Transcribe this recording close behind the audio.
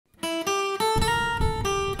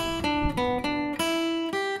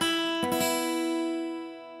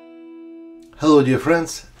Hello dear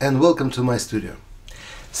friends, and welcome to my studio.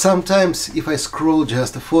 Sometimes if I scroll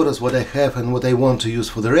just the photos what I have and what I want to use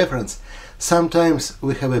for the reference, sometimes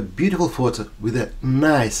we have a beautiful photo with a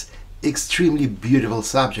nice, extremely beautiful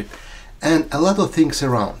subject and a lot of things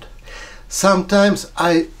around. Sometimes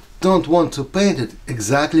I don't want to paint it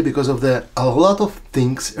exactly because of a lot of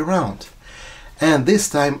things around. And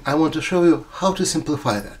this time I want to show you how to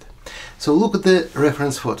simplify that. So look at the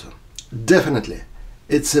reference photo. Definitely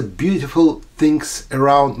it's a beautiful things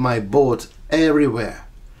around my boat everywhere.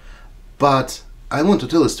 But I want to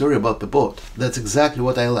tell a story about the boat. That's exactly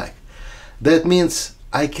what I like. That means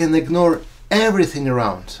I can ignore everything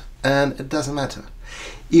around and it doesn't matter.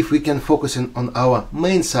 If we can focus on our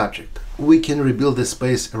main subject, we can rebuild the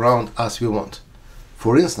space around as we want.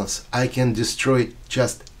 For instance, I can destroy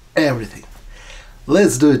just everything.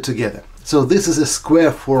 Let's do it together. So this is a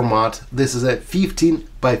square format. This is a 15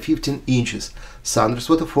 by 15 inches Saunders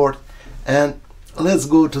Waterford, and let's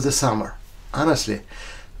go to the summer. Honestly,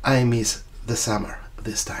 I miss the summer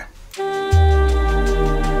this time.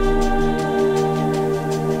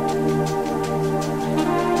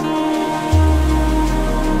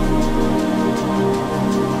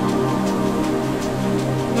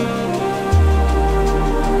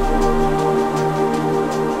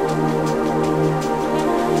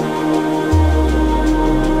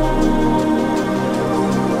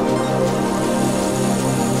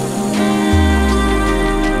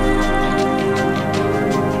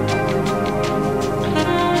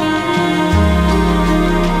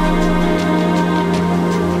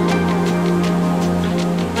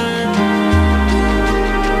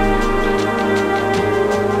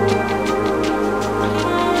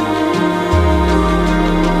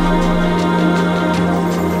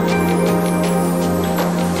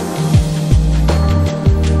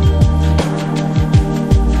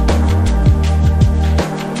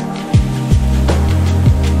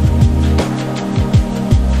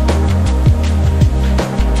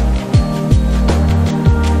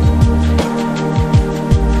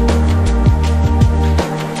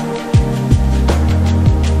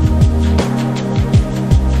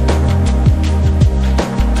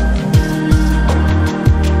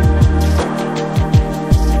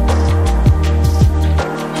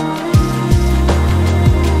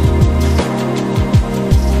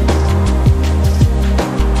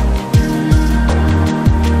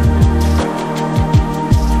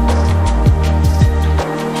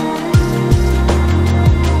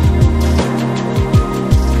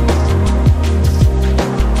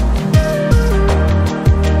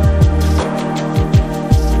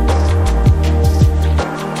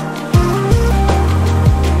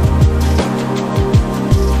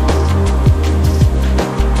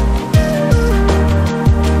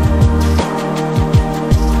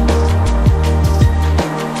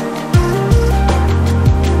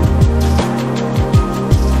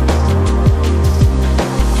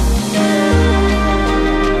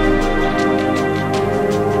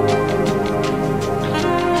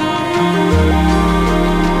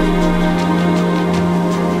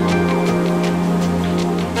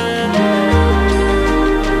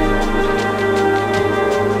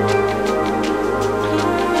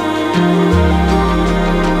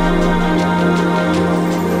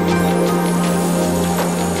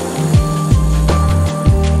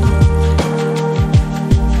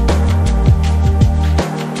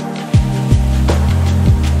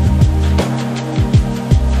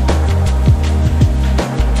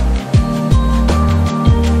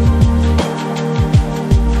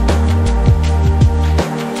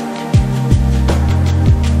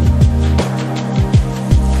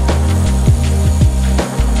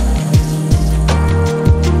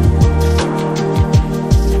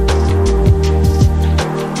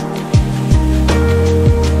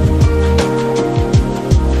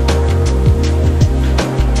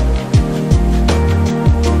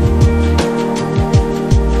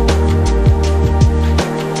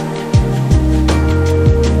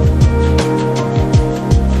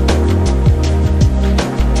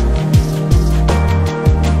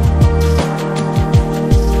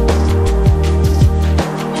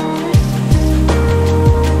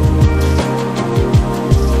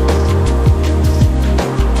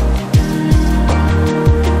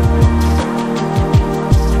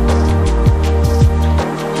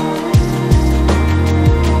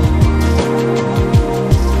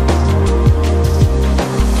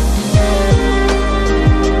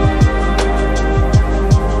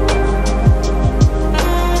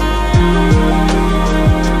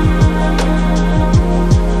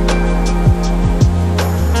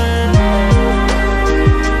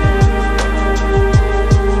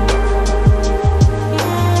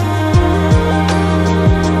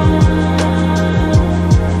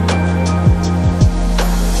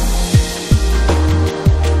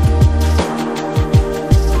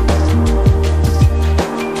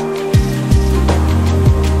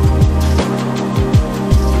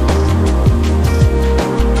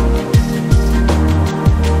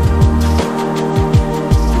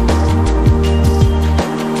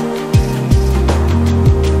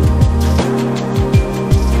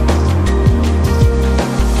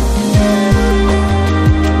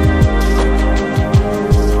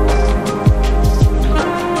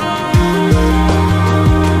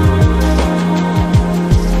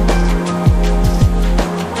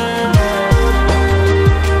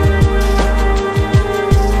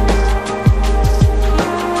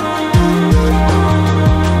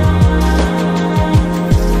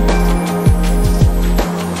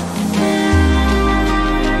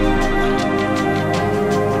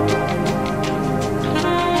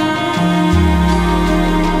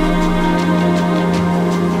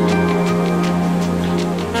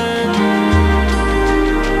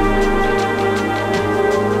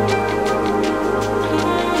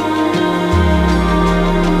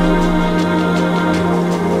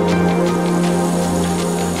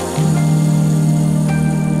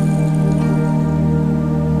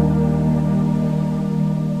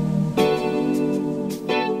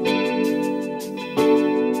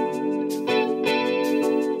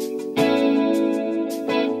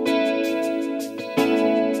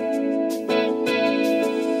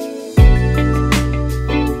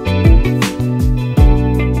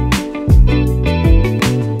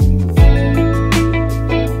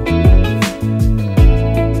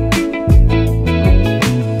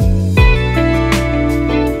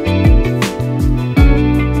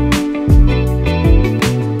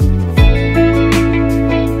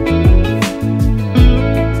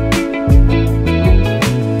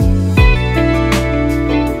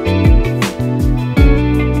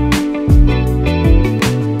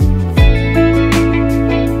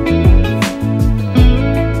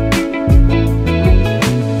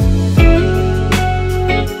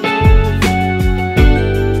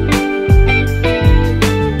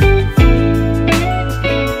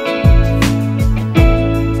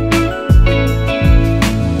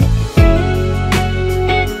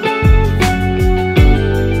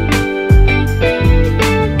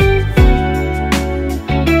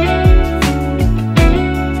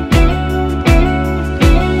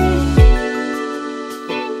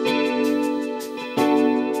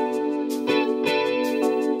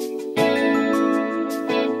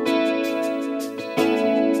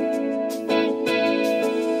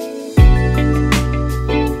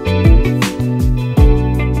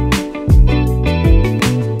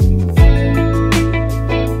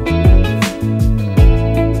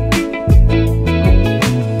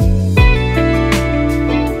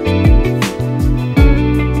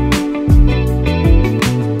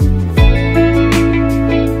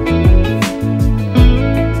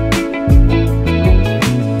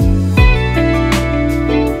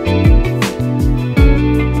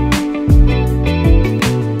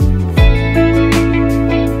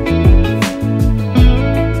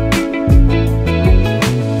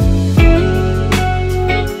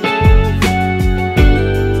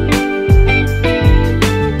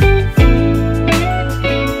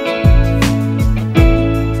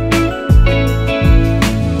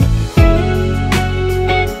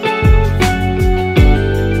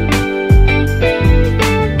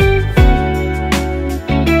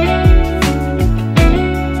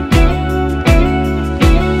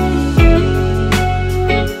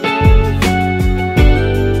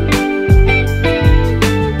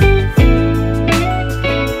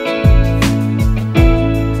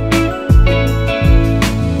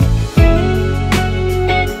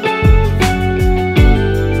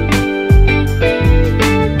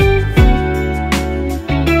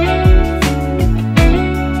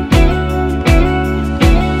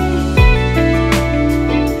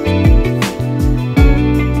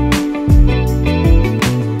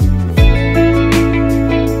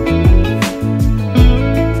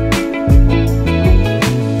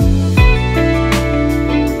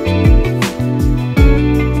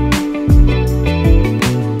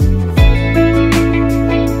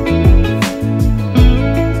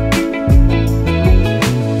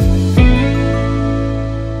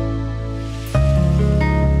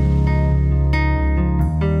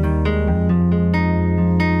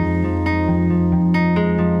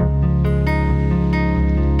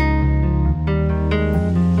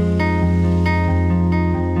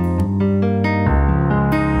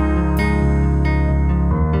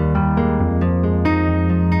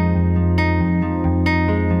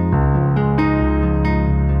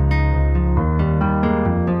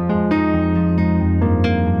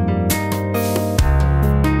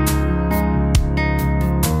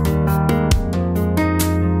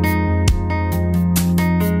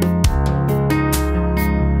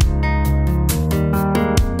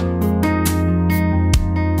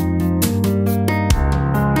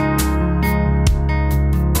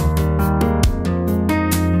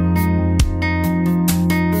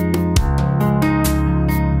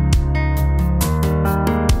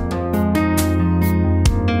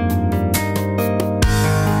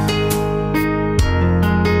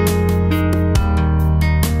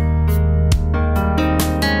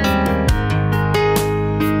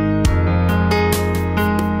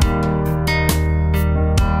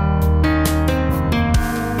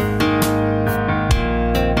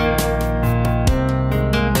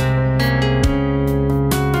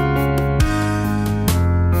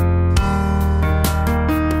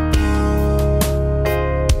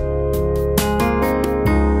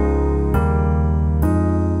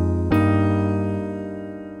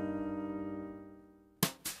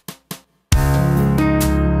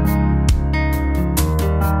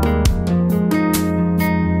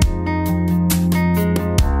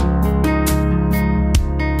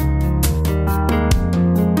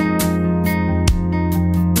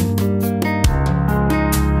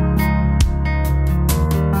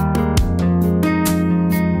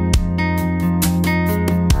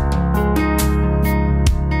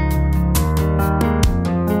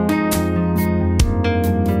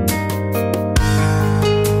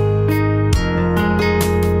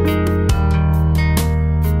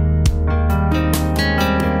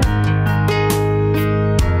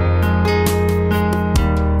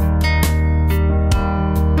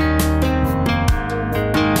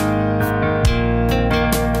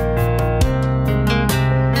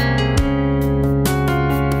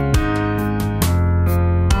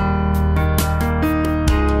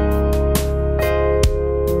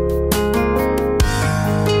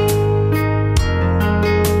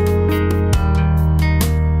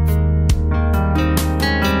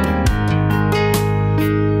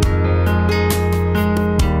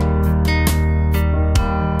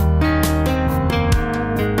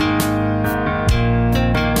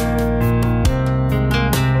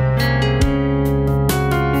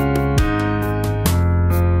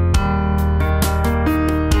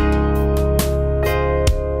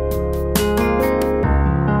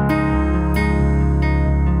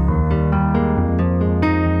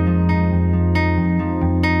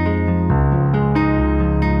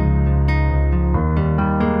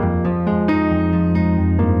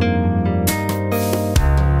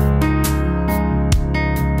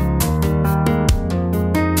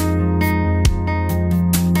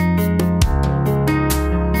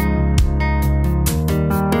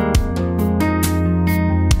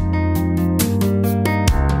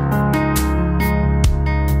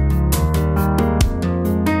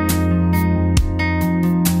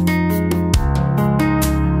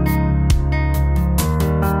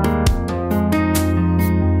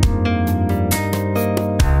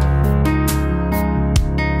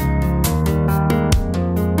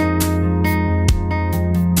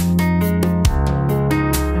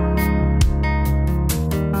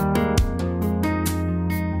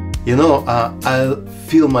 You know, I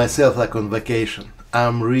feel myself like on vacation.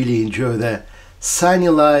 I'm really enjoying the sunny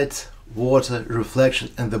light, water,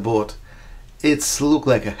 reflection and the boat. It's look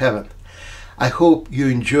like a heaven. I hope you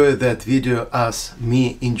enjoy that video as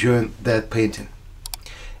me enjoying that painting.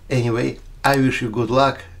 Anyway, I wish you good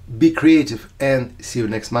luck, be creative and see you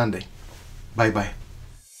next Monday. Bye bye.